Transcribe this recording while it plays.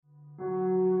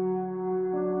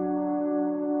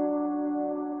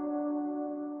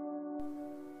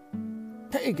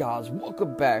Hey guys,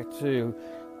 welcome back to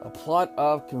A Plot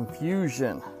of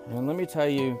Confusion. And let me tell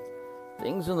you,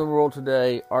 things in the world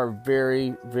today are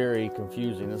very, very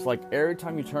confusing. It's like every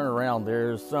time you turn around,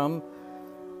 there's something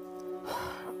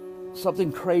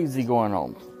crazy going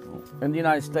on. In the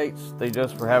United States, they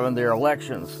just were having their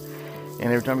elections.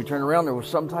 And every time you turn around, there was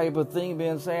some type of thing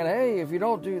being saying, hey, if you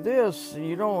don't do this, if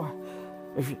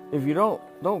you don't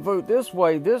vote this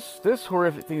way, this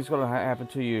horrific thing is going to happen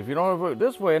to you. If you don't vote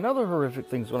this way, another horrific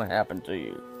thing is going to happen to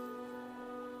you.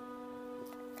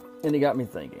 And it got me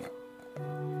thinking.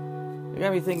 It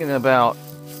got me thinking about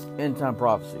end time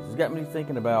prophecies. It got me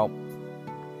thinking about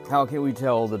how can we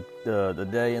tell the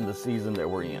day and the season that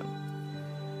we're in.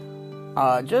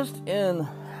 Just in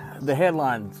the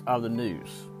headlines of the news,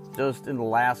 just in the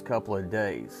last couple of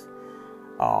days,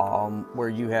 where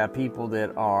you have people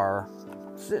that are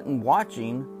sitting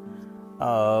watching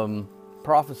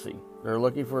prophecy. They're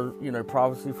looking for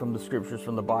prophecy from the scriptures,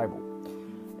 from the Bible,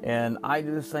 and I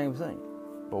do the same thing.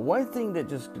 But one thing that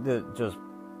just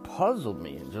puzzled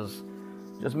me and just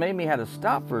made me have to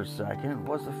stop for a second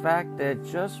was the fact that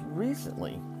just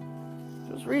recently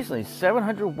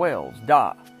 700 whales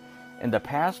died in the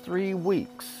past 3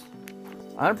 weeks.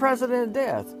 Unprecedented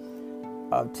death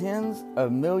of tens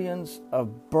of millions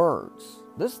of birds.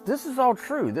 This is all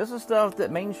true. This is stuff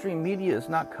that mainstream media is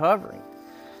not covering.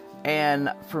 And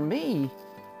for me,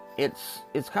 it's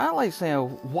kind of like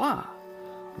saying, why?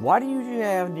 Why do you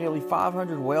have nearly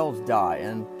 500 whales die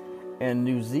in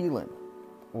New Zealand?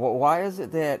 Why is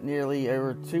it that nearly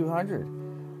over 200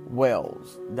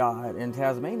 whales died in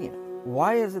Tasmania?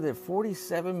 Why is it that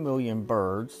 47 million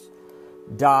birds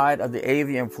died of the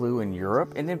avian flu in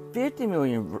Europe, and then 50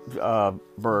 million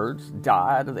birds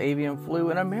died of the avian flu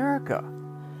in America?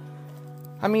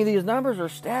 I mean, these numbers are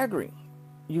staggering.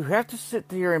 You have to sit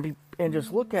there and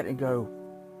just look at it and go,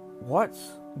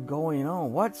 what's going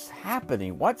on? What's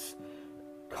happening? What's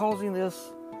causing this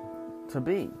to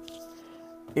be?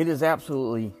 It is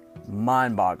absolutely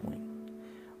mind-boggling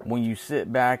when you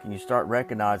sit back and you start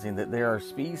recognizing that there are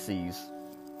species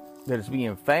that is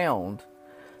being found,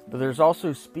 but there's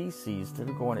also species that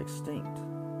are going extinct.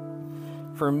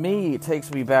 For me, it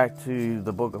takes me back to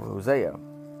the book of Hosea.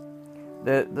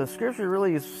 The scripture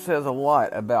really says a lot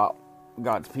about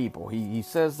God's people. He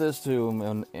says this to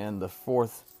them in the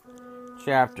 4th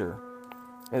chapter.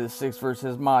 In the 6th verse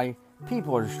says, my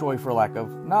people are destroyed for lack of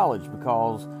knowledge.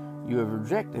 Because you have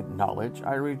rejected knowledge,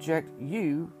 I reject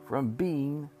you from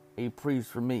being a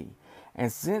priest for me.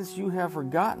 And since you have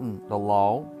forgotten the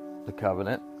law, the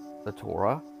covenant, the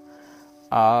Torah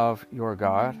of your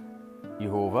God,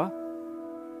 Jehovah,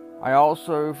 I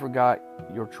also forgot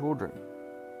your children.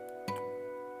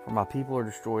 For my people are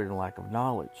destroyed in lack of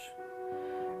knowledge.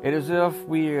 It is as if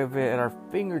we have at our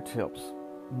fingertips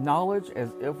knowledge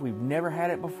as if we've never had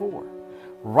it before.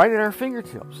 Right at our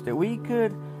fingertips, that we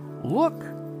could look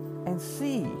and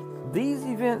see these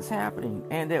events happening,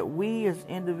 and that we as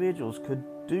individuals could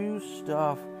do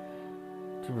stuff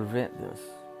to prevent this.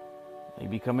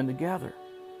 Maybe coming together.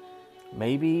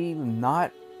 Maybe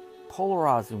not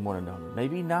polarizing one another.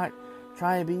 Maybe not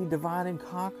trying to be divide and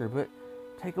conquer, but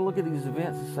take a look at these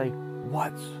events and say,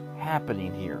 what's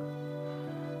happening here?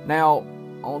 Now,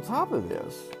 on top of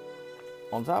this,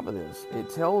 it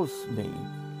tells me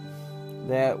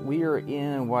that we are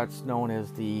in what's known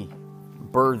as the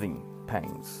birthing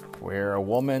pains, where a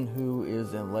woman who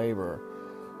is in labor,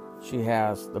 she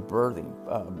has the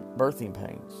birthing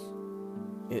pains.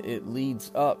 It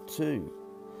leads up to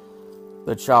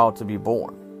the child to be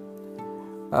born.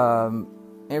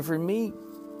 And for me,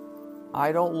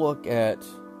 I don't look at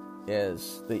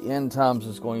as the end times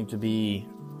is going to be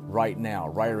right now,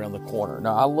 right around the corner.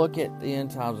 Now, I look at the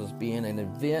end times as being an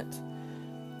event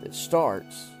that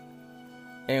starts,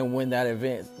 and when that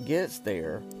event gets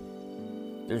there,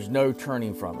 there's no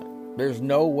turning from it. There's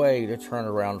no way to turn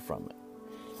around from it.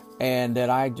 And that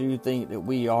I do think that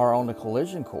we are on the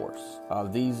collision course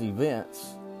of these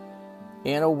events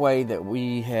in a way that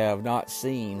we have not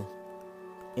seen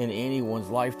in anyone's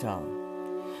lifetime.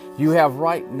 You have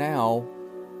right now,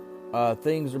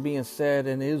 things are being said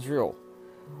in Israel.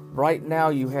 Right now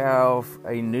you have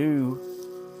a new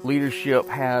leadership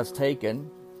has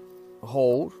taken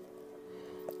hold,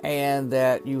 and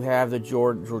that you have the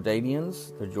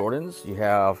Jordanians, you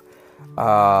have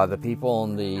the people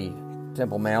on the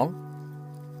Temple Mount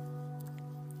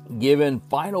given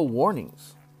final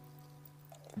warnings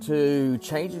to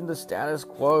changing the status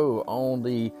quo on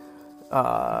the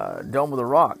Dome of the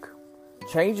Rock,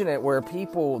 changing it where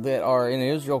people that are in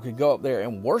Israel could go up there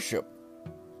and worship.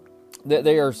 That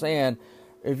they are saying,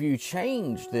 if you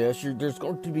change this, there's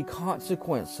going to be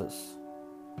consequences.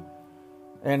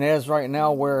 And as right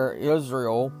now where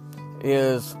Israel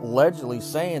is allegedly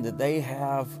saying that they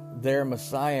have their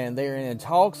Messiah and they're in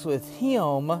talks with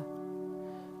him,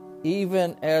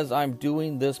 even as I'm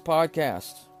doing this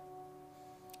podcast.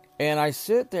 And I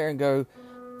sit there and go,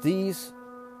 these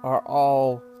are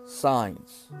all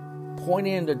signs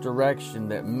pointing in the direction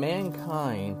that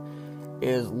mankind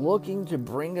is looking to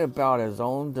bring about his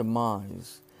own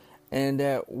demise, and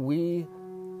that we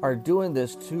are doing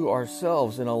this to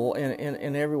ourselves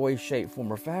in every way, shape,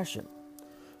 form, or fashion.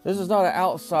 This is not an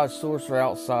outside source or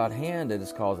outside hand that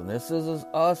is causing this. This is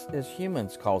us as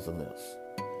humans causing this.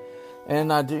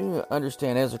 And I do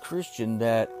understand as a Christian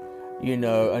that,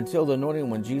 until the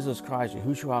anointing when Jesus Christ,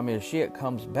 Yahushua HaMashiach,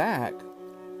 comes back,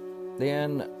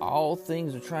 then all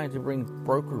things are trying to bring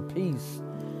broker peace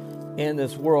in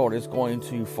this world is going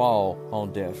to fall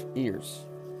on deaf ears.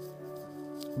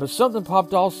 But something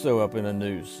popped also up in the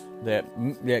news that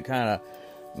kind of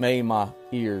made my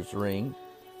ears ring.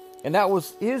 And that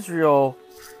was Israel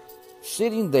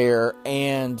sitting there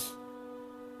and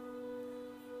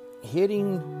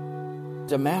hitting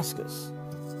Damascus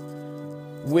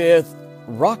with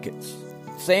rockets,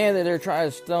 saying that they're trying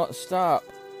to stop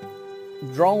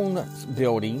drone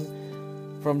building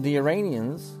from the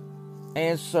Iranians,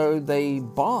 and so they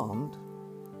bombed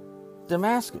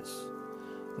Damascus.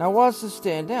 Now, why does this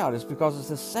stand out? It's because it's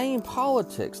the same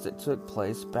politics that took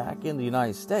place back in the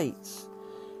United States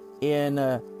in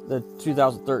the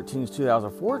 2013s,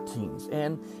 2014s,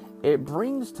 and it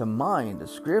brings to mind the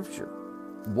scripture,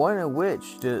 one in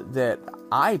which that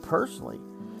I personally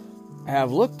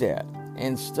have looked at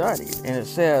and studied, and it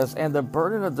says, "And the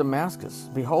burden of Damascus,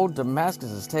 behold, Damascus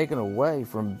is taken away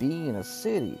from being a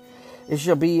city. It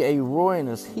shall be a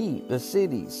ruinous heap. The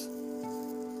cities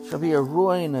shall be a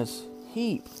ruinous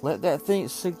heap." Let that thing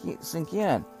sink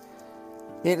in.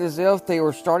 It is as if they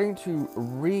were starting to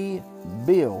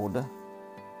rebuild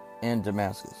in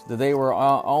Damascus. That they were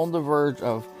on the verge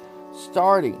of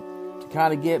starting to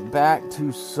kind of get back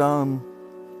to some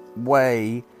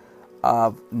way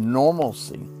of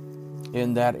normalcy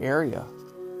in that area.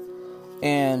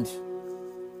 And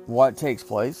what takes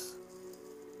place?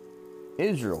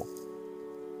 Israel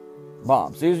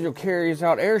bombs. Israel carries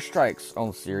out airstrikes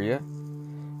on Syria,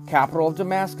 capital of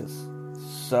Damascus,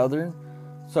 southern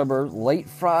suburb, late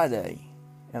Friday,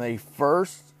 and a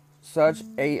first such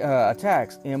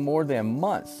attacks in more than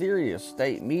months. Syria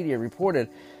state media reported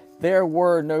there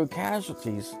were no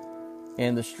casualties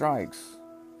in the strikes.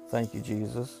 Thank you,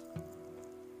 Jesus.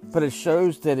 But it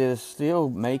shows that it is still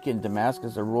making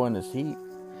Damascus a ruinous heap.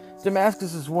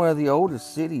 Damascus is one of the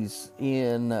oldest cities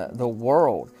in the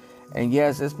world. And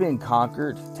yes, it's been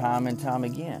conquered time and time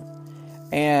again.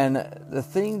 And the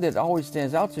thing that always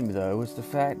stands out to me, though, is the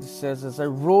fact it says it's a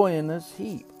ruinous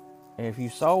heap. And if you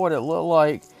saw what it looked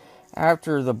like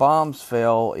after the bombs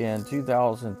fell in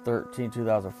 2013,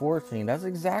 2014, that's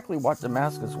exactly what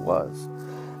Damascus was.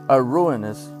 A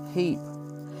ruinous heap.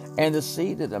 And to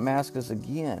see that Damascus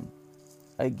again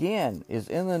is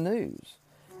in the news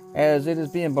as it is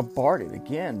being bombarded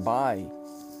again by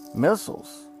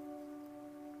missiles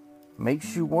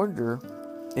makes you wonder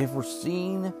if we're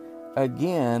seeing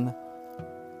again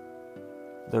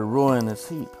the ruinous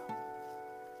heap.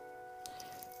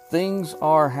 Things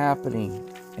are happening,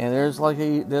 and there's like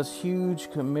this huge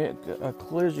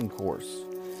collision course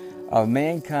of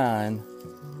mankind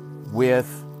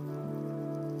with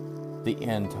the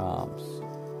end times.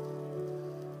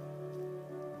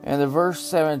 And the verse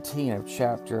 17 of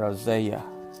chapter Isaiah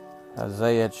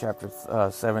chapter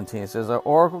 17, it says, "An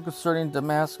oracle concerning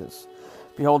Damascus.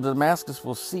 Behold, Damascus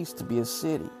will cease to be a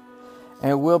city,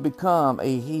 and will become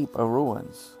a heap of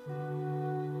ruins."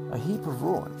 A heap of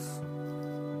ruins.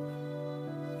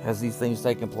 Has these things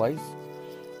taken place?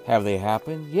 Have they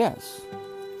happened? Yes.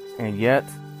 And yet,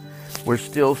 we're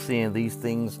still seeing these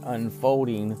things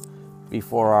unfolding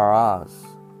before our eyes.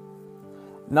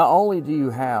 Not only do you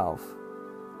have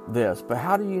this, but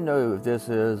how do you know if this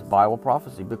is Bible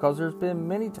prophecy? Because there's been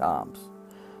many times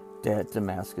that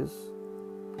Damascus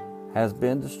has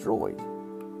been destroyed.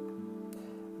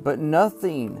 But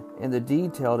nothing in the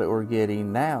detail that we're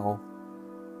getting now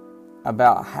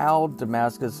about how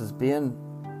Damascus has been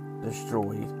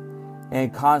destroyed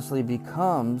and constantly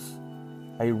becomes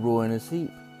a ruinous heap.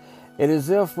 It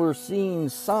is as if we're seeing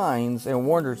signs and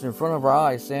wonders in front of our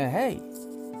eyes saying, hey,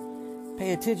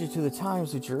 pay attention to the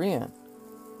times that you're in.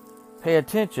 Pay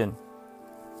attention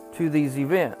to these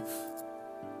events.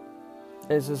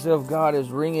 It's as if God is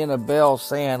ringing a bell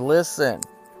saying, listen,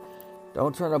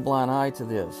 don't turn a blind eye to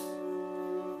this.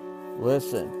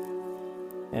 Listen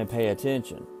and pay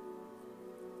attention.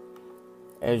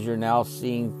 As you're now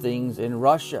seeing things in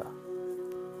Russia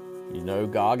You know,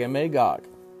 Gog and Magog.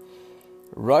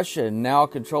 Russia now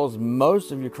controls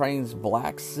most of Ukraine's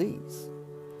Black Sea's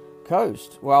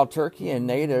coast, while Turkey and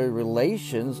NATO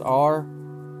relations are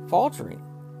faltering.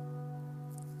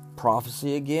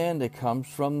 Prophecy again that comes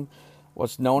from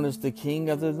what's known as the Kings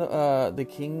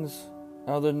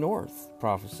of the North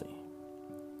prophecy.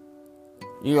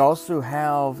 You also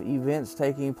have events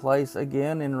taking place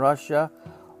again in Russia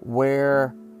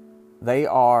where they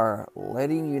are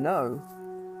letting you know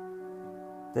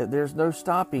that there's no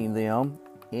stopping them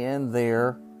in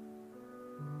their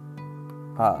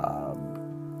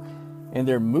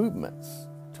movements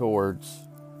towards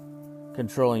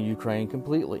controlling Ukraine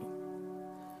completely.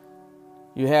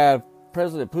 You have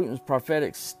President Putin's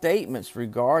prophetic statements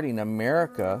regarding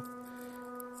America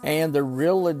and the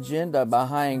real agenda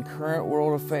behind current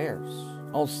world affairs.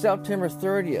 On September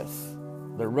 30th,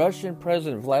 the Russian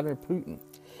President Vladimir Putin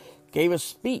gave a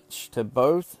speech to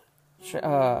both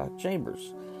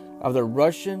chambers of the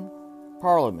Russian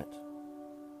Parliament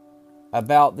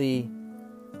about the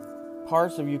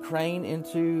parts of Ukraine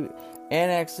into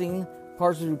annexing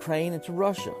parts of Ukraine into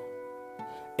Russia.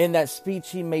 In that speech,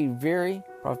 he made very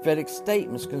prophetic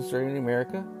statements concerning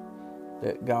America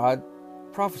that God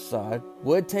prophesied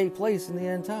would take place in the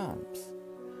end times.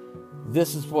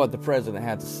 This is what the president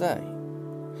had to say.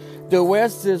 The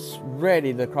West is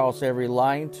ready to cross every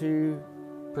line to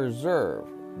preserve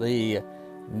the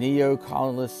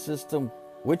neo-colonialist system,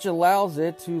 which allows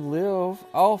it to live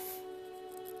off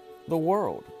the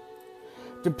world,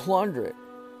 to plunder it.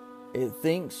 It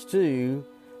thinks to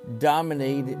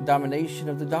domination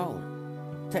of the dollar,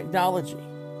 technology,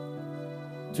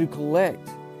 to collect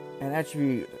and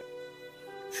attribute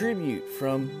tribute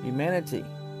from humanity.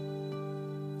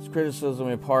 This criticism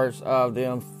in parts of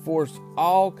them forced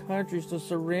all countries to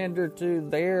surrender to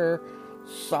their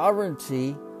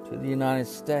sovereignty to the United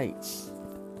States.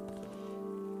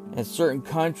 In certain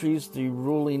countries, the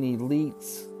ruling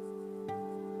elites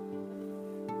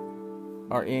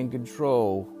are in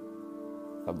control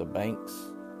of the banks,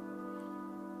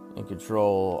 in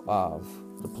control of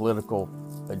the political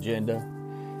agenda,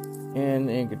 and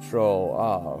in control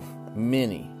of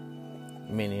many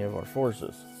of our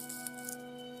forces.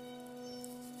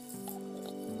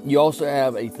 You also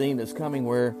have a thing that's coming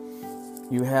where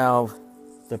you have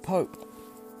the Pope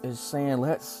is saying,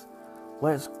 let's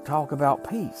talk about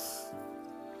peace.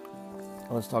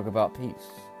 Let's talk about peace.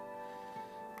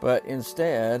 But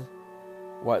instead,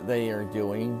 what they are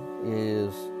doing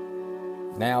is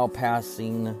now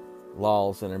passing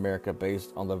laws in America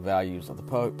based on the values of the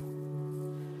Pope.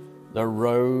 The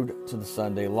road to the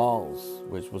Sunday laws,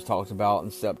 which was talked about in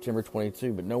September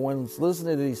 22. But no one's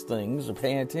listening to these things or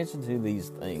paying attention to these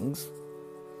things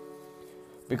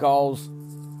because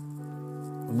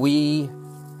we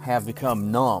have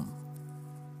become numb.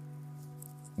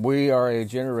 We are a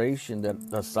generation that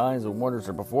the signs and wonders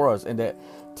are before us, and that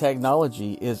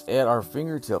technology is at our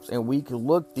fingertips, and we can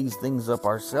look these things up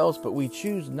ourselves, but we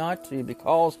choose not to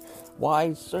because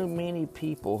why so many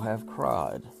people have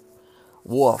cried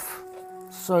wolf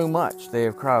so much. They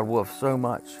have cried wolf so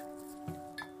much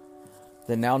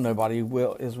that now nobody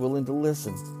is willing to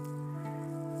listen,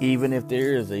 even if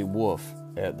there is a wolf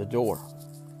at the door.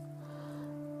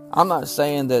 I'm not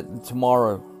saying that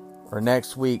tomorrow or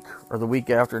next week or the week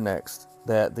after next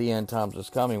that the end times is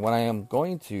coming. What I am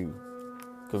going to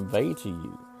convey to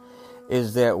you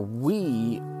is that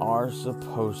we are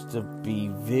supposed to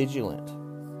be vigilant.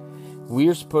 We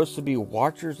are supposed to be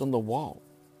watchers on the wall.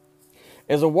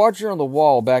 As a watcher on the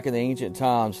wall back in the ancient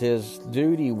times, his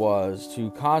duty was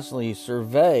to constantly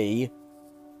survey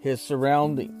his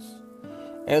surroundings.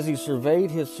 As he surveyed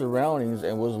his surroundings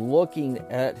and was looking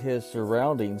at his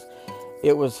surroundings,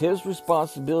 it was his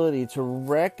responsibility to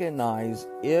recognize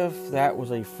if that was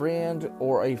a friend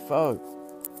or a foe.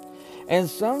 And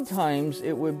sometimes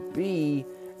it would be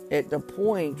at the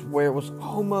point where it was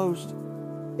almost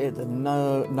at the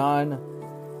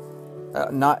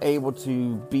not able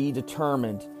to be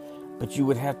determined, but you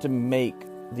would have to make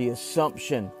the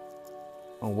assumption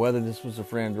on whether this was a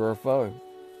friend or a foe.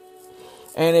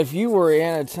 And if you were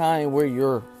in a time where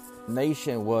your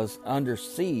nation was under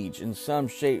siege in some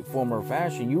shape, form, or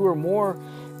fashion, you were more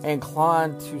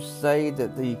inclined to say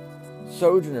that the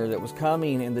sojourner that was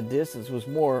coming in the distance was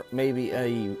more maybe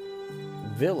a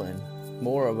villain,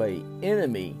 more of a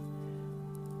enemy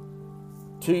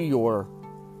to your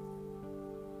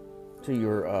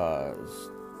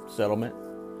settlement,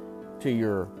 to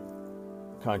your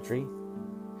country.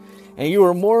 And you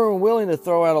were more willing to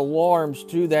throw out alarms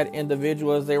to that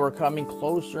individual as they were coming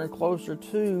closer and closer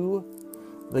to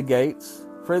the gates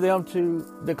for them to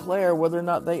declare whether or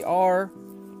not they are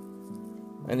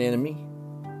an enemy,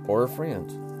 or a friend.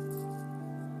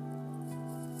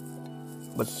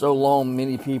 But so long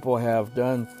many people have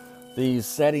done these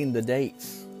setting the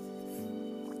dates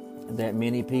that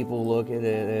many people look at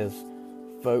it as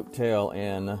folktale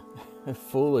and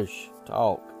foolish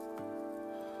talk.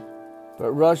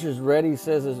 But Russia is ready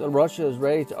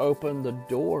to open the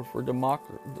door for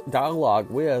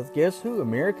dialogue with, guess who?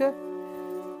 America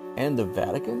and the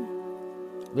Vatican.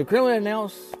 The Kremlin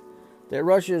announced that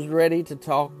Russia is ready to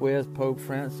talk with Pope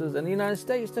Francis and the United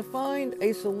States to find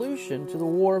a solution to the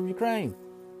war of Ukraine.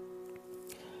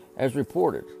 As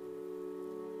reported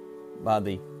by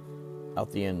the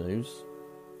LTN News,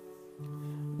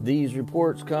 these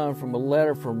reports come from a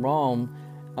letter from Rome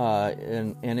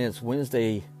in its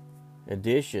Wednesday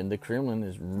edition. The Kremlin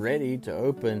is ready to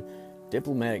open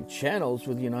diplomatic channels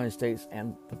with the United States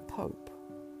and the Pope.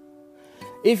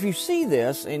 If you see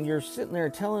this and you're sitting there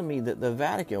telling me that the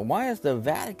Vatican, why is the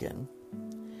Vatican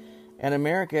and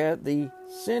America at the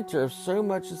center of so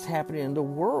much that's happening in the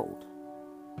world?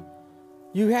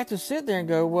 You have to sit there and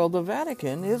go, well, the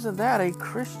Vatican, isn't that a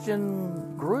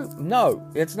Christian group? No,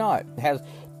 it's not. It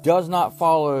does not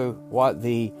follow what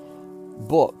the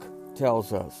book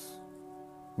tells us.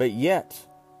 But yet,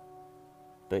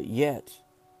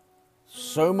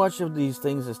 so much of these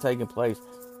things has taken place.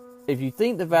 If you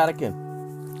think the Vatican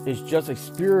is just a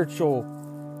spiritual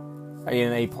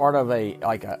and a part of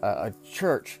a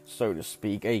church, so to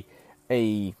speak,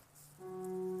 a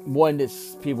one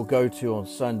that people go to on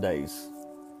Sundays,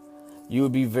 you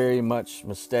would be very much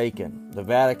mistaken. The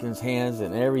Vatican's hands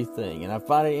in everything. And I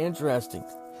find it interesting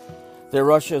that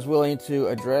Russia is willing to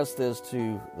address this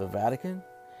to the Vatican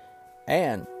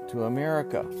and to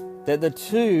America. That the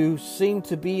two seem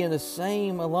to be in the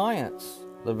same alliance,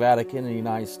 the Vatican and the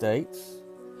United States.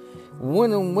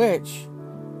 One in which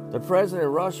the president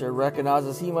of Russia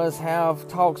recognizes he must have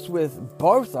talks with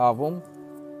both of them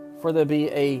for there to be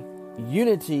a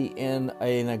unity in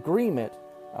an agreement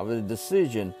of a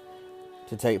decision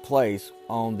to take place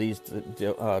on these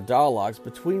dialogues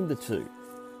between the two.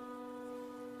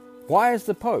 Why is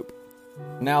the Pope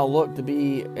now looked to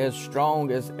be as strong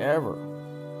as ever?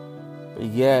 But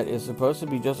yet it's supposed to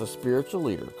be just a spiritual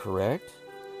leader, correct?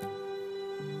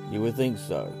 You would think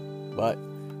so, but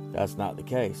that's not the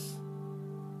case.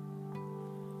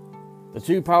 The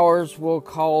two powers will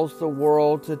cause the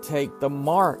world to take the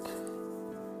mark,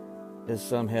 as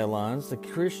some headlines. The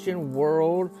Christian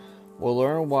world will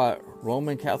learn what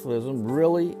Roman Catholicism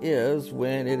really is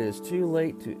when it is too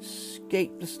late to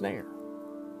escape the snare.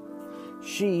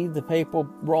 She, the papal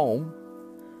Rome,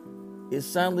 is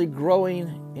suddenly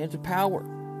growing into power.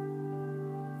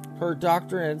 Her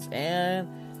doctrines and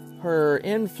her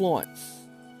influence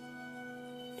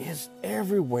is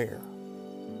everywhere.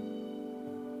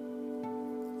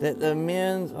 That the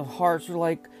men's hearts are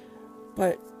like,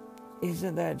 but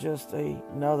isn't that just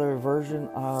another version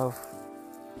of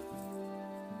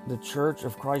the Church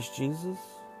of Christ Jesus?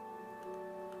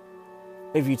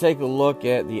 If you take a look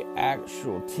at the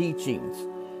actual teachings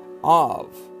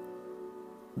of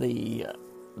the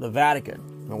Vatican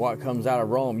and what comes out of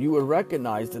Rome, you would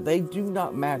recognize that they do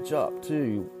not match up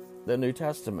to the New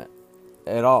Testament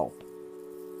at all.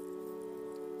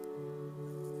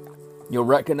 You'll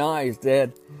recognize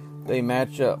that they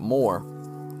match up more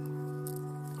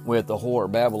with the whore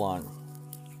of Babylon.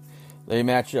 They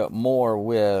match up more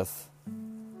with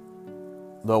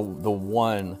the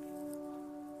one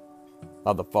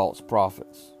of the false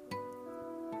prophets.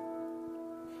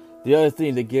 The other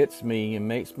thing that gets me and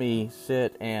makes me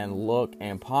sit and look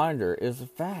and ponder is the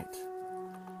fact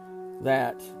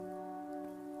that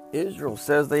Israel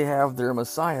says they have their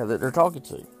Messiah that they're talking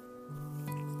to.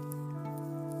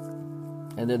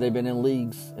 And that they've been in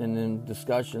leagues and in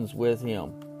discussions with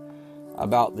him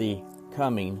about the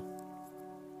coming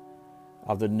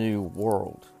of the new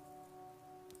world.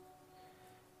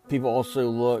 People also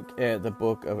look at the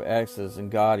book of Exodus, and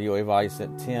God, Yehovah,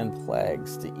 sent 10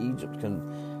 plagues to Egypt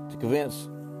to convince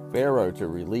Pharaoh to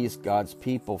release God's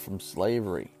people from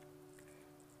slavery.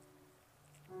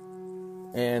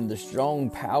 And the strong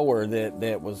power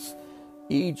that was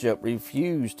Egypt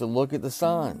refused to look at the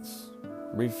signs,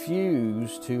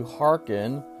 refused to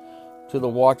hearken to the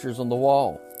watchers on the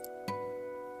wall.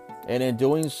 And in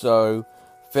doing so,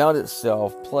 found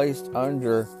itself placed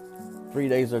under 3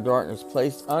 days of darkness,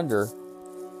 placed under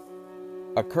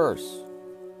a curse,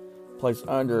 placed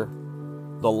under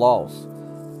the loss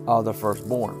of the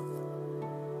firstborn.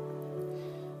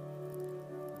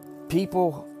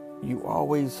 People, you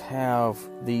always have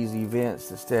these events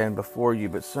that stand before you,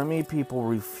 but so many people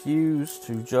refuse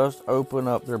to just open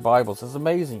up their Bibles. It's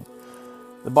amazing.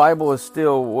 The Bible is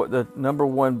still the number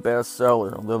one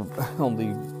bestseller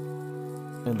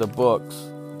in the books.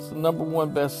 It's the number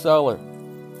one bestseller.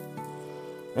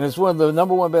 And it's one of the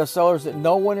number one bestsellers that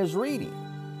no one is reading.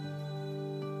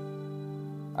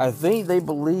 I think they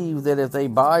believe that if they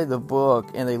buy the book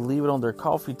and they leave it on their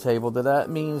coffee table, that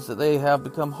means that they have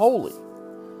become holy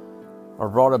or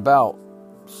brought about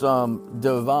some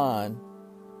divine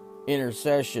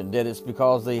intercession, that it's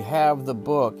because they have the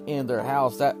book in their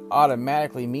house that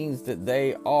automatically means that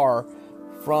they are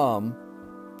from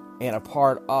and a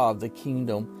part of the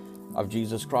kingdom of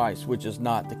Jesus Christ, which is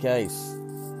not the case.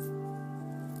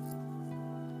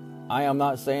 I am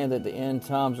not saying that the end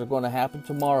times are going to happen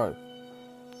tomorrow,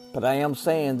 but I am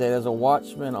saying that as a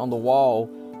watchman on the wall,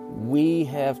 we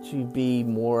have to be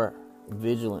more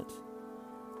vigilant.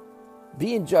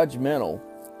 Being judgmental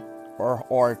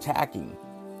or attacking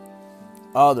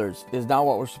others is not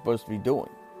what we're supposed to be doing.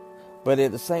 But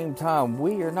at the same time,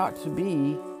 we are not to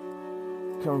be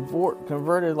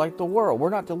converted like the world. We're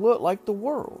not to look like the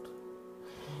world.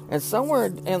 And somewhere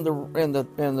in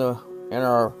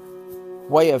our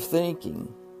way of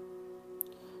thinking,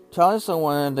 telling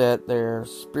someone that they're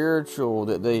spiritual,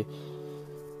 that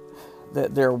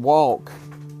their walk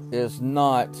is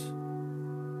not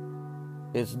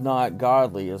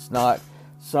godly, it's not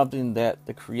something that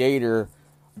the Creator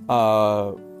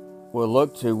will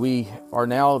look to. We are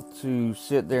now to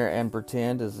sit there and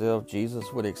pretend as if Jesus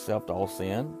would accept all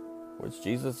sin, which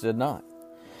Jesus did not.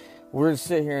 We're to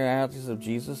sit here and act as if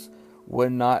Jesus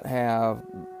would not have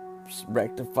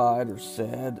rectified or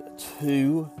said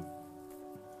to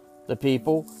the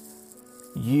people,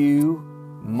 you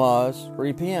must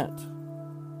repent.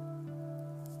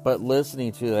 But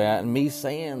listening to that and me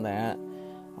saying that,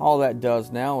 all that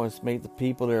does now is make the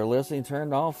people that are listening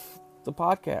turn off the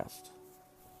podcast.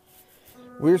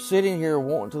 We're sitting here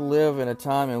wanting to live in a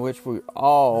time in which we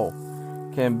all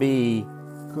can be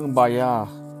kumbaya,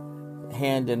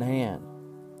 hand in hand.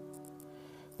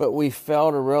 But we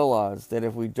fail to realize that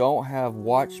if we don't have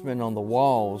watchmen on the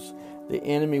walls, the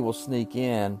enemy will sneak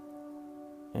in.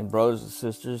 And brothers and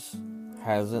sisters,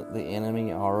 hasn't the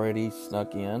enemy already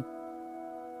snuck in?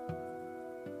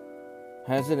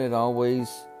 Hasn't it always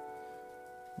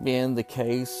been the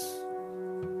case,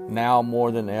 now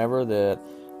more than ever, that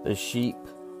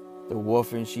the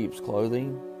wolf in sheep's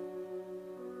clothing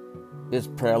is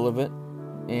prevalent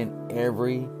in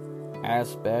every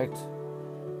aspect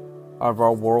of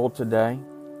our world today?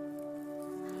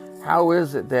 How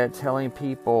is it that telling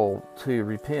people to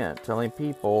repent, telling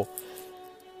people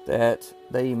that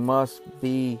they must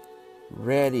be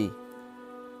ready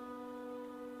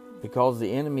because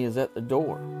the enemy is at the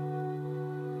door,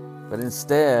 but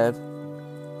instead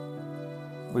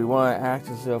we want to act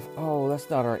as if, oh, that's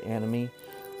not our enemy.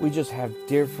 We just have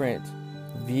different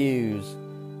views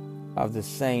of the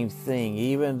same thing.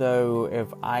 Even though if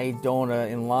I don't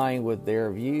in line with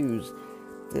their views,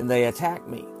 then they attack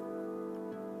me.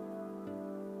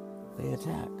 They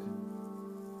attack.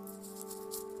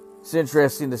 It's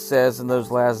interesting, it says in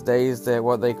those last days that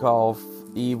what they call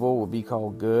evil will be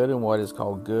called good, and what is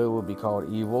called good will be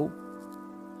called evil.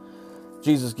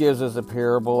 Jesus gives us a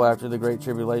parable after the Great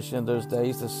Tribulation in those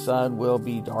days. The sun will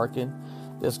be darkened.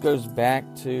 This goes back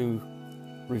to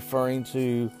referring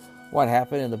to what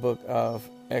happened in the book of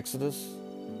Exodus,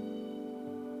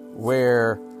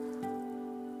 where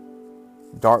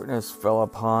darkness fell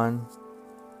upon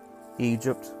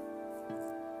Egypt.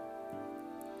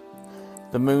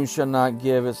 The moon shall not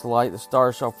give its light, the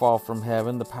stars shall fall from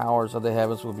heaven, the powers of the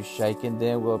heavens will be shaken.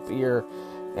 Then will appear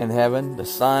in heaven the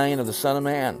sign of the Son of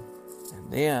Man. And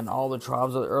then all the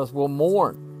tribes of the earth will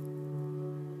mourn.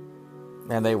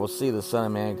 And they will see the Son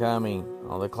of Man coming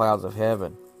on the clouds of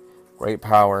heaven. Great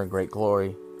power and great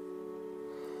glory.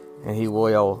 And he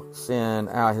will send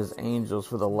out his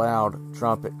angels with a loud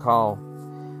trumpet call.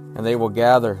 And they will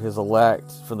gather his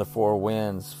elect from the four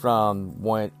winds, from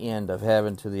one end of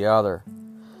heaven to the other.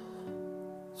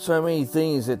 So many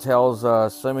things it tells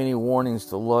us, so many warnings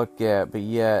to look at, but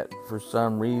yet, for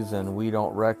some reason, we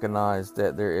don't recognize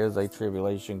that there is a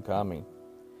tribulation coming.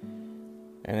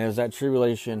 And as that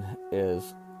tribulation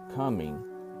is coming,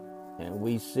 and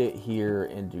we sit here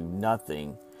and do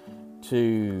nothing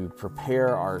to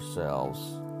prepare ourselves,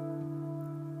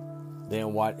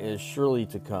 then what is surely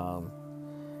to come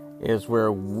is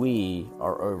where we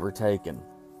are overtaken.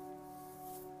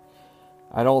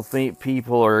 I don't think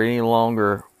people are any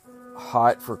longer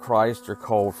hot for Christ or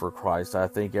cold for Christ. I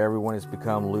think everyone has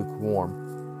become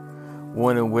lukewarm,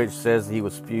 one in which says he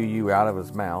will spew you out of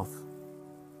his mouth.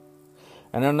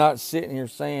 And I'm not sitting here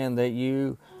saying that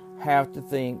you have to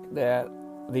think that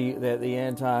the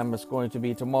end time is going to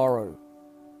be tomorrow.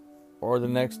 or the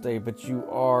next day, but you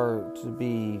are to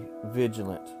be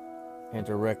vigilant and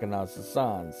to recognize the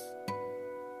signs.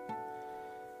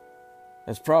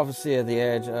 As prophecy at the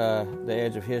edge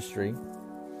of history,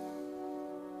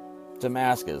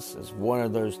 Damascus is one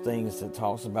of those things that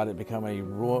talks about it becoming a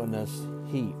ruinous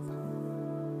heap,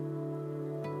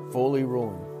 fully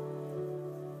ruined.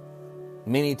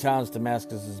 Many times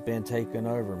Damascus has been taken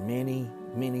over. Many,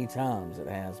 many times it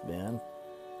has been.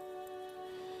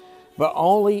 But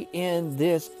only in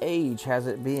this age has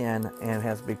it been and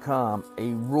has become a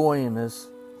ruinous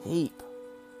heap.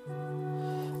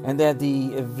 And that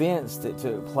the events that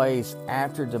took place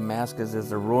after Damascus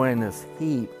is a ruinous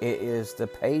heap, it is to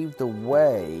pave the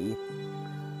way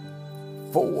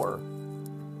for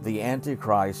the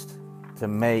Antichrist to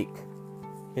make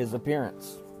his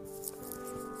appearance.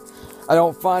 I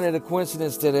don't find it a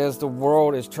coincidence that as the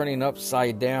world is turning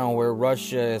upside down, where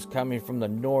Russia is coming from the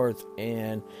north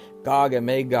and Gog and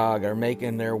Magog are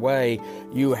making their way,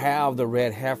 you have the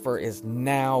red heifer is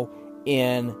now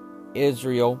in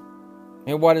Israel.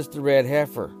 And what is the red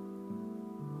heifer?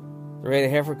 The red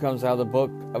heifer comes out of the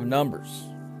book of Numbers,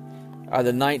 out of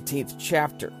the 19th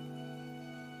chapter,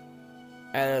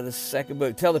 out of the second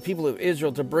book. Tell the people of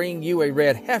Israel to bring you a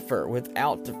red heifer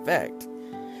without defect,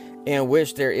 in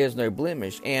which there is no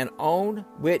blemish, and on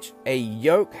which a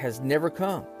yoke has never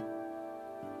come.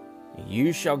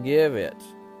 You shall give it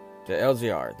to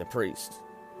Eleazar the priest,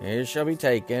 and it shall be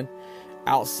taken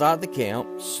outside the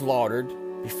camp, slaughtered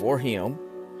before him.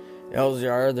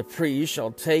 Eleazar the priest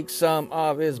shall take some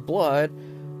of his blood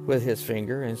with his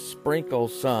finger and sprinkle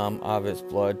some of his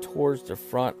blood towards the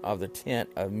front of the tent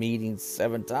of meeting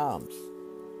 7 times.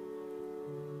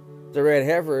 The red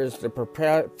heifer is the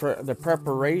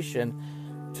preparation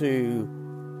to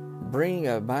bring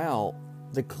about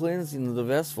the cleansing of the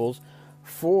vessels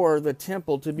for the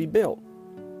temple to be built.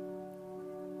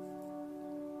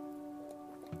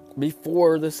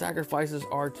 Before the sacrifices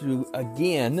are to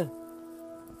again.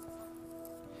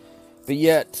 But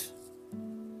yet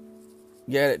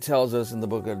it tells us in the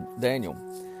book of Daniel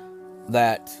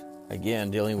that,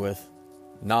 again, dealing with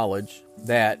knowledge,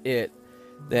 that at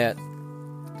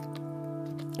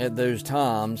those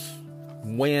times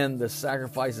when the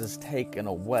sacrifice is taken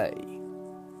away.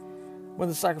 When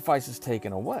the sacrifice is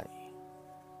taken away.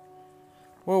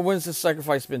 Well, when's the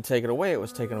sacrifice been taken away? It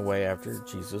was taken away after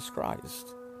Jesus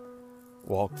Christ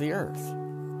walked the earth.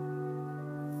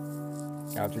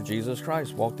 After Jesus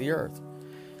Christ walked the earth.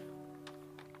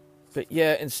 But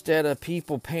yet, instead of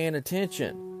people paying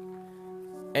attention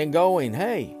and going,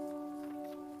 hey,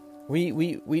 we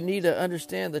need to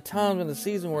understand the times and the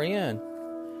season we're in.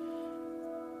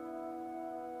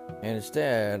 And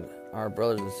instead, our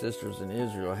brothers and sisters in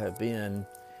Israel have been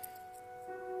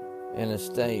in a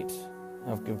state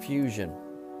of confusion,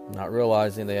 not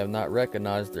realizing they have not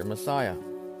recognized their Messiah.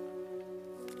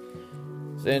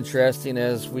 It's interesting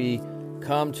as we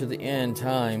come to the end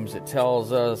times, it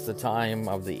tells us the time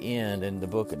of the end in the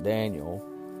book of Daniel.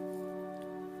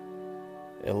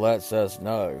 It lets us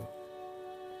know.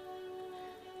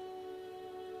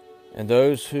 And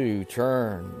those who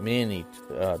turn many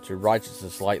to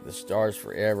righteousness like the stars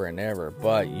forever and ever.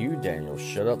 But you, Daniel,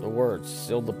 shut up the words,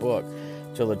 seal the book,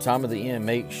 till the time of the end.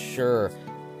 Make sure,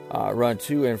 run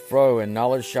to and fro, and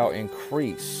knowledge shall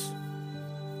increase.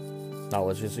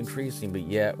 Knowledge is increasing, but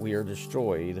yet we are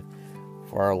destroyed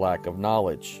for our lack of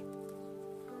knowledge.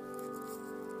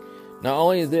 Not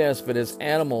only this, but as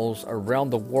animals around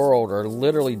the world are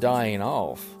literally dying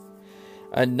off.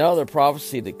 Another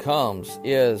prophecy that comes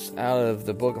is out of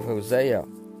the book of Hosea.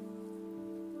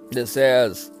 That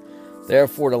says,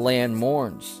 therefore the land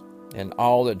mourns, and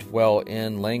all that dwell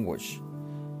in languish,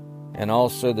 and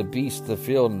also the beasts of the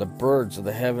field, and the birds of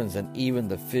the heavens, and even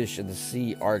the fish of the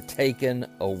sea are taken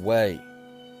away.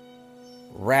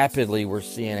 Rapidly, we're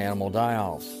seeing animal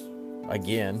die-offs.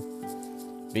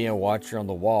 Again, being a watcher on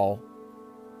the wall,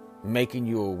 making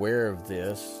you aware of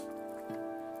this,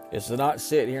 is to not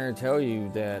sit here and tell you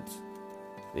that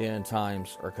the end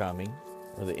times are coming,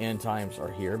 or the end times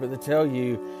are here, but to tell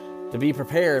you to be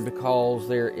prepared, because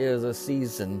there is a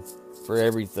season for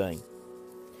everything.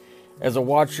 As a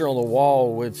watcher on the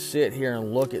wall would sit here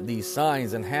and look at these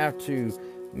signs and have to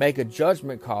make a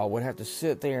judgment call, would have to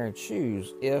sit there and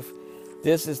choose if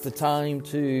this is the time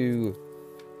to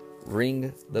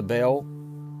ring the bell,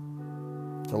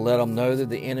 to let them know that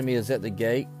the enemy is at the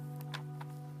gate,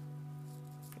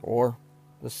 or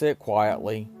to sit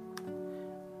quietly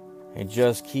and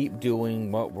just keep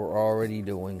doing what we're already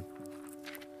doing.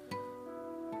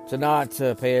 To not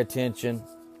pay attention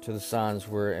to the signs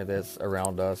that's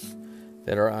around us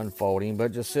that are unfolding,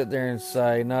 but just sit there and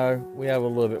say, no, we have a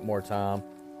little bit more time.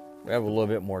 We have a little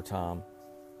bit more time.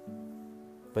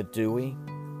 But do we?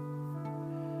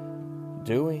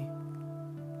 Do we?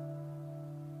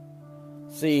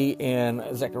 See, in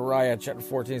Zechariah chapter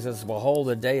 14, it says, Behold,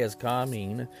 the day is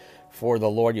coming for the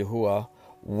Lord Yahuwah,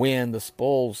 when the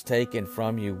spoils taken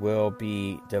from you will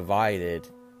be divided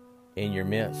in your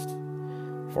midst.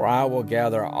 For I will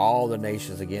gather all the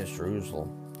nations against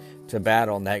Jerusalem to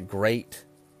battle, and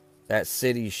that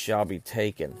city shall be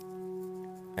taken,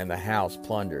 and the house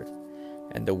plundered,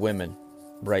 and the women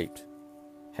raped.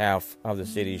 Half of the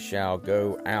city shall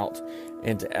go out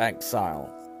into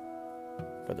exile,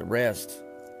 but the rest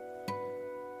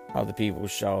of the people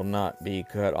shall not be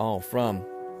cut off from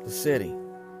the city.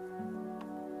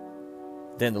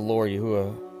 Then the Lord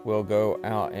Yahuwah will go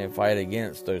out and fight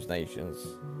against those nations,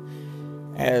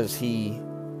 as he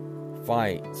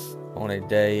fights on a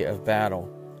day of battle.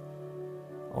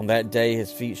 On that day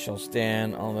his feet shall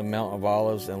stand on the Mount of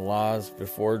Olives and lies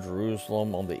before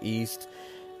Jerusalem on the east,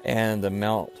 and the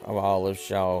Mount of Olives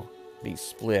shall be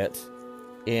split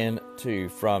in two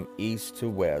from east to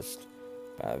west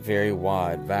by a very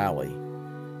wide valley,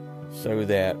 so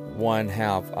that one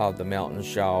half of the mountain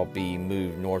shall be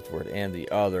moved northward and the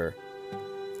other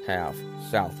half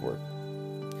southward.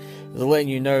 It's letting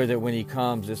you know that when he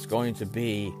comes, it's going to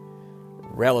be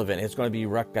relevant. It's going to be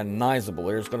recognizable.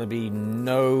 There's going to be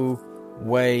no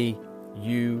way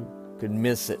you could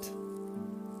miss it.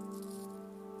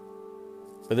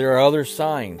 But there are other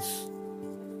signs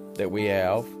that we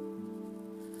have.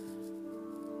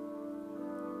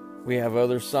 We have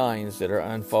other signs that are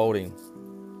unfolding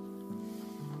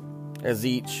as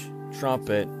each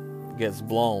trumpet gets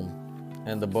blown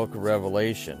in the book of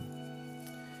Revelation.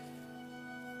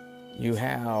 You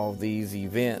have these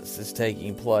events that's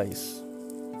taking place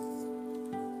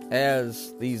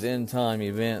as these end time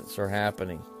events are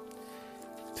happening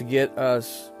to get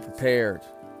us prepared.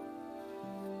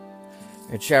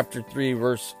 In chapter 3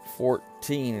 verse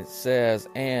 14 it says,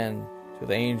 And to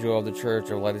the angel of the church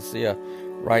of Laodicea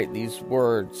write these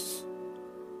words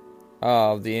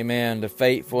of the Amen, the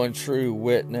faithful and true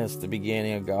witness, the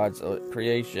beginning of God's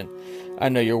creation. I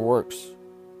know your works.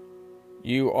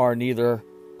 You are neither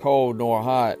cold nor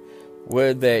hot.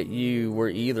 Would that you were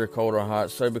either cold or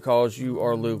hot. So because you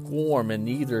are lukewarm and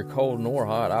neither cold nor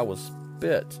hot, I will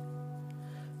spit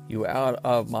you out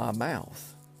of my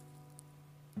mouth.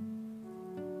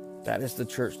 That is the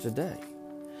church today.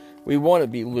 We want to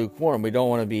be lukewarm. We don't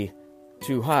want to be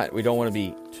too hot. We don't want to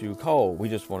be too cold. We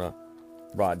just want to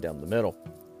ride down the middle.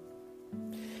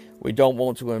 We don't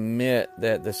want to admit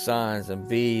that the signs and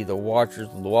be the watchers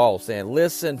on the wall saying,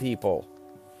 listen, people,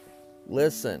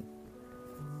 listen.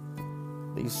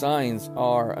 These signs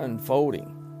are unfolding.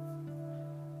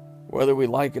 Whether we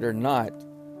like it or not,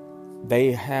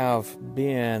 they have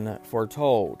been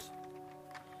foretold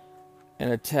in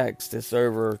a text that's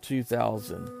over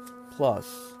 2,000 plus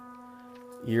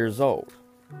years old.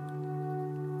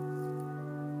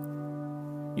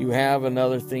 You have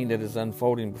another thing that is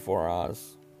unfolding before our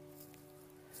eyes,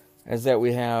 is that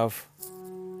we have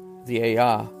the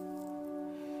AI.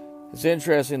 It's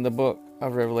interesting, the book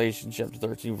of Revelation chapter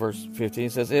 13 verse 15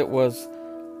 says, it was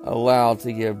allowed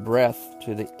to give breath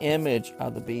to the image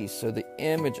of the beast, so the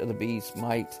image of the beast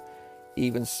might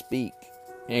even speak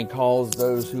and cause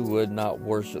those who would not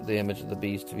worship the image of the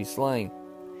beast to be slain.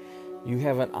 You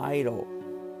have an idol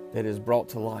that is brought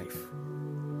to life.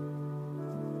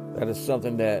 That is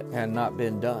something that had not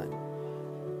been done.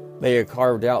 They had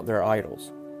carved out their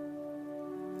idols.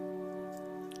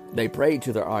 They prayed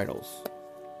to their idols.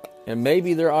 And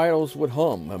maybe their idols would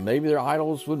hum, and maybe their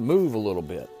idols would move a little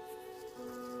bit.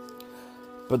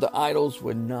 But the idols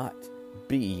would not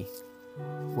be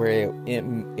where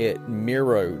it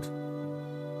mirrored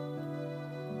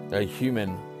a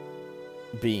human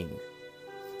being.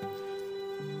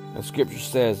 The scripture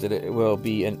says that it will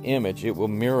be an image. It will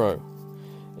mirror.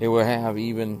 It will have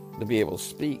even to be able to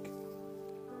speak.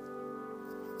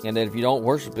 And that if you don't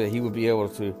worship it, he would be able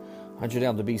to hunt you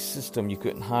down. The beast system, you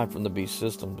couldn't hide from the beast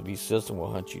system. The beast system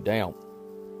will hunt you down.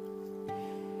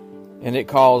 And it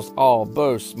caused all,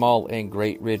 both small and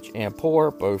great, rich and poor,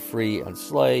 both free and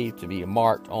slave, to be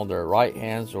marked on their right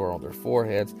hands or on their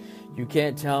foreheads. You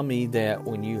can't tell me that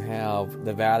when you have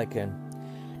the Vatican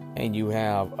and you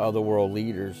have other world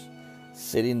leaders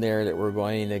sitting there that we're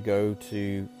going to go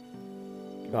to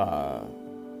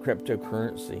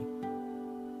cryptocurrency,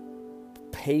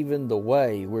 paving the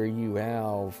way, where you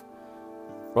have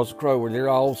Russell Crowe, where they're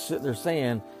all sitting there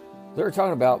saying, they're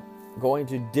talking about going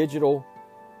to digital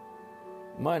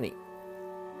money.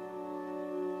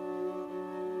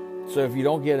 So if you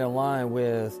don't get in line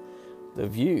with the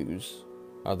views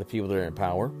of the people that are in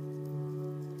power,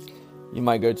 You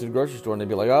might go to the grocery store and they'd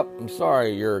be like, "Oh, I'm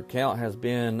sorry, your account has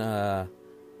been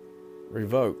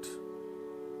revoked."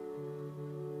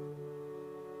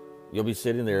 You'll be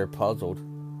sitting there puzzled.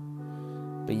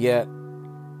 But yet,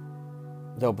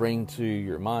 they'll bring to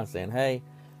your mind saying, "Hey,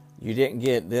 you didn't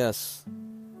get this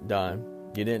done.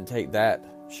 You didn't take that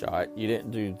shot. You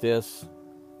didn't do this.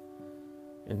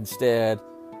 Instead,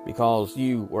 because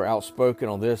you were outspoken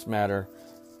on this matter,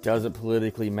 doesn't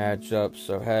politically match up.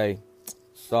 So, hey,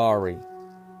 sorry."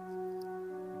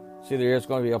 See, there's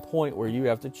going to be a point where you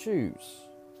have to choose.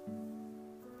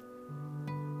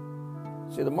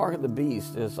 See, the mark of the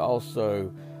beast is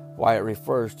also why it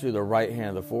refers to the right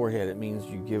hand of the forehead. It means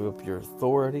you give up your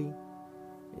authority,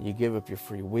 you give up your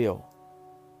free will.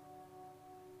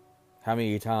 How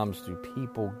many times do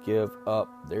people give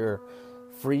up their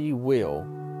free will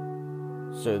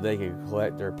so they can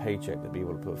collect their paycheck to be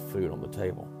able to put food on the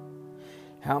table?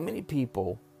 How many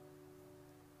people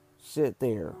sit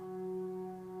there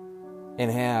and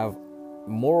have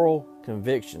moral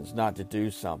convictions not to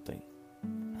do something,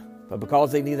 but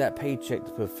because they need that paycheck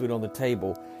to put food on the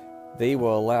table, they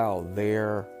will allow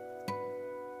their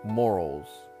morals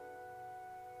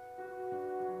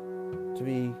to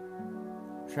be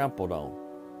trampled on?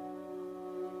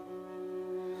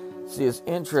 See, it's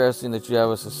interesting that you have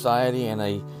a society and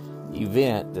a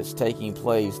event that's taking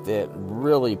place that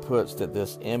really puts that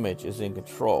this image is in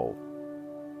control.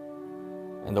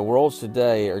 And the worlds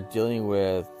today are dealing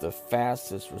with the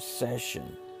fastest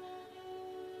recession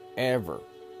ever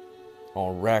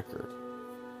on record.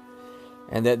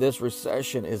 And that this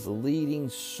recession is leading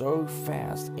so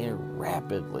fast and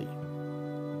rapidly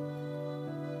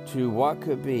to what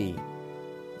could be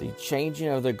the changing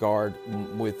of the guard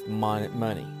with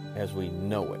money as we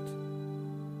know it.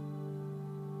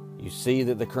 You see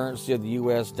that the currency of the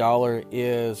U.S. dollar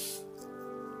is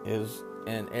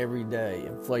an everyday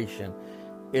inflation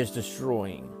is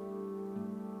destroying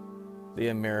the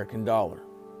American dollar.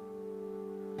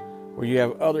 Where you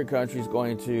have other countries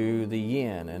going to the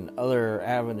yen and other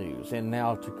avenues, and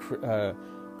now to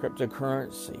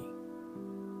cryptocurrency.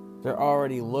 They're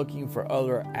already looking for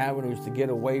other avenues to get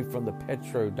away from the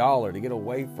petrodollar, to get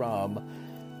away from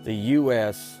the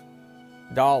U.S.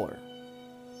 dollar.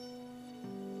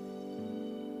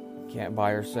 You can't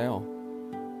buy or sell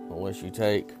unless you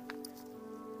take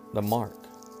the mark.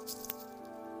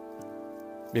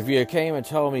 If you came and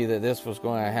told me that this was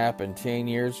going to happen 10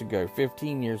 years ago,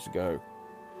 15 years ago,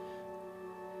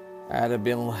 I'd have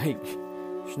been like,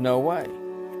 there's no way.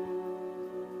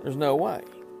 There's no way.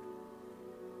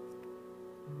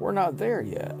 We're not there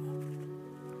yet.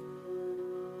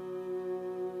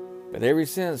 But ever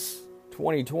since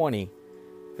 2020,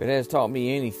 if it has taught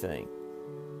me anything,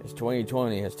 it's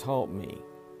 2020 has taught me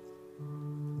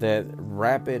that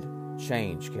rapid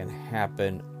change can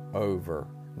happen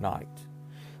overnight.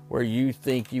 Where you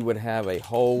think you would have a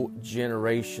whole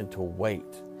generation to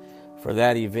wait for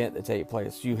that event to take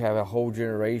place. You have a whole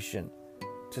generation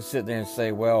to sit there and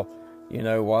say, well, you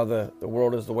know, while the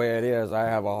world is the way it is,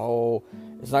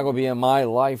 it's not going to be in my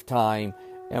lifetime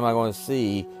am I going to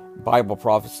see Bible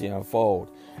prophecy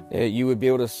unfold. You would be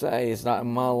able to say, it's not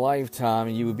in my lifetime,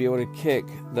 and you would be able to kick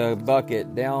the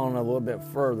bucket down a little bit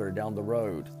further down the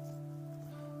road.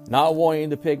 Not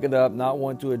wanting to pick it up, not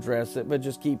wanting to address it, but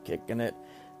just keep kicking it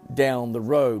down the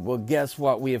road. Well, guess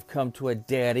what? We have come to a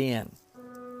dead end.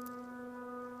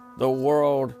 The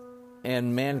world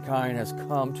and mankind has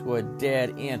come to a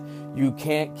dead end. You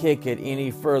can't kick it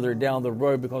any further down the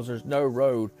road because there's no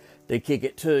road to kick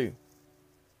it to.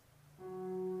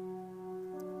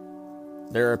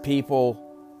 There are people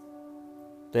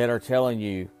that are telling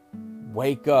you,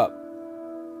 wake up,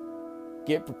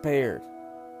 get prepared.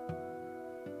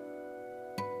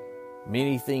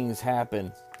 Many things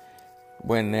happen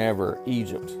whenever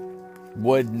Egypt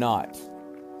would not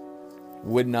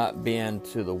bend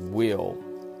to the will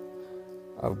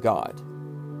of God.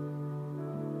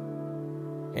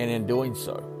 And in doing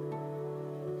so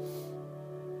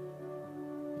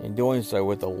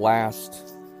with the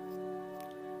last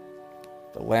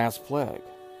plague,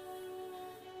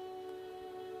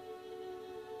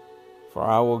 for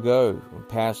I will go and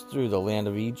pass through the land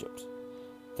of Egypt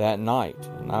that night,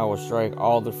 and I will strike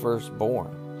all the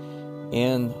firstborn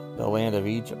in the land of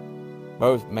Egypt,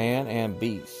 both man and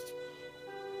beast,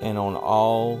 and on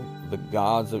all the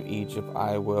gods of Egypt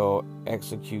I will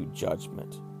execute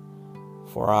judgment,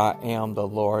 for I am the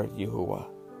Lord Yahuwah.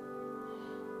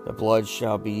 The blood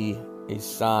shall be a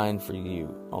sign for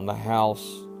you on the house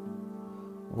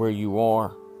where you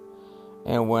are,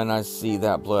 and when I see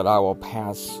that blood I will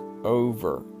pass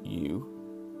over you,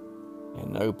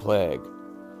 and no plague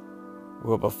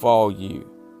will befall you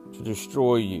to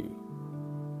destroy you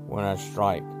when I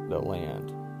strike the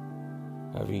land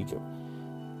of Egypt.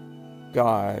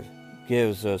 God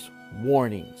gives us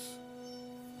warnings.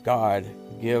 God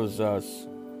gives us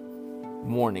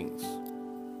warnings.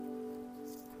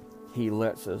 He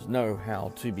lets us know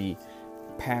how to be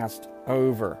passed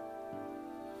over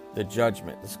the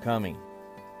judgment that's coming.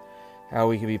 How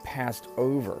we can be passed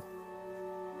over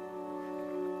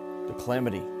the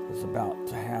calamity that's about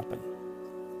to happen.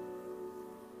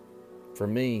 For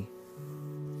me,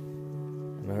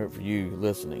 and I hope for you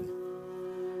listening,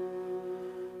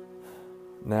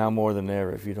 now more than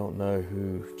ever, if you don't know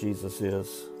who Jesus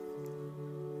is,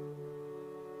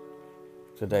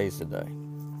 today's the day.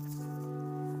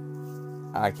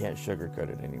 I can't sugarcoat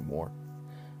it anymore.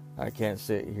 I can't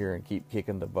sit here and keep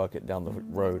kicking the bucket down the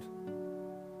road.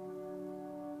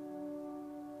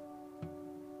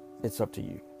 It's up to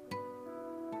you.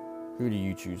 Who do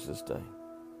you choose this day?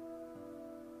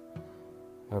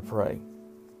 I pray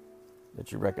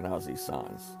that you recognize these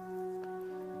signs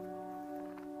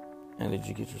and that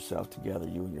you get yourself together,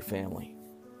 you and your family,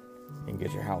 and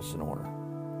get your house in order.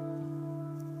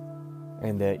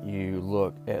 And that you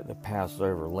look at the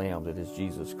Passover lamb that is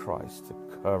Jesus Christ to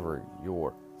cover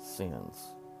your sins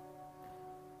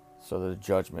so that the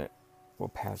judgment will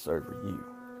pass over you.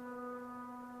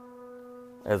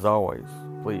 As always,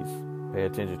 please pay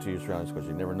attention to your surroundings because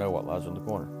you never know what lies in the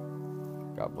corner.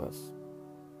 God bless.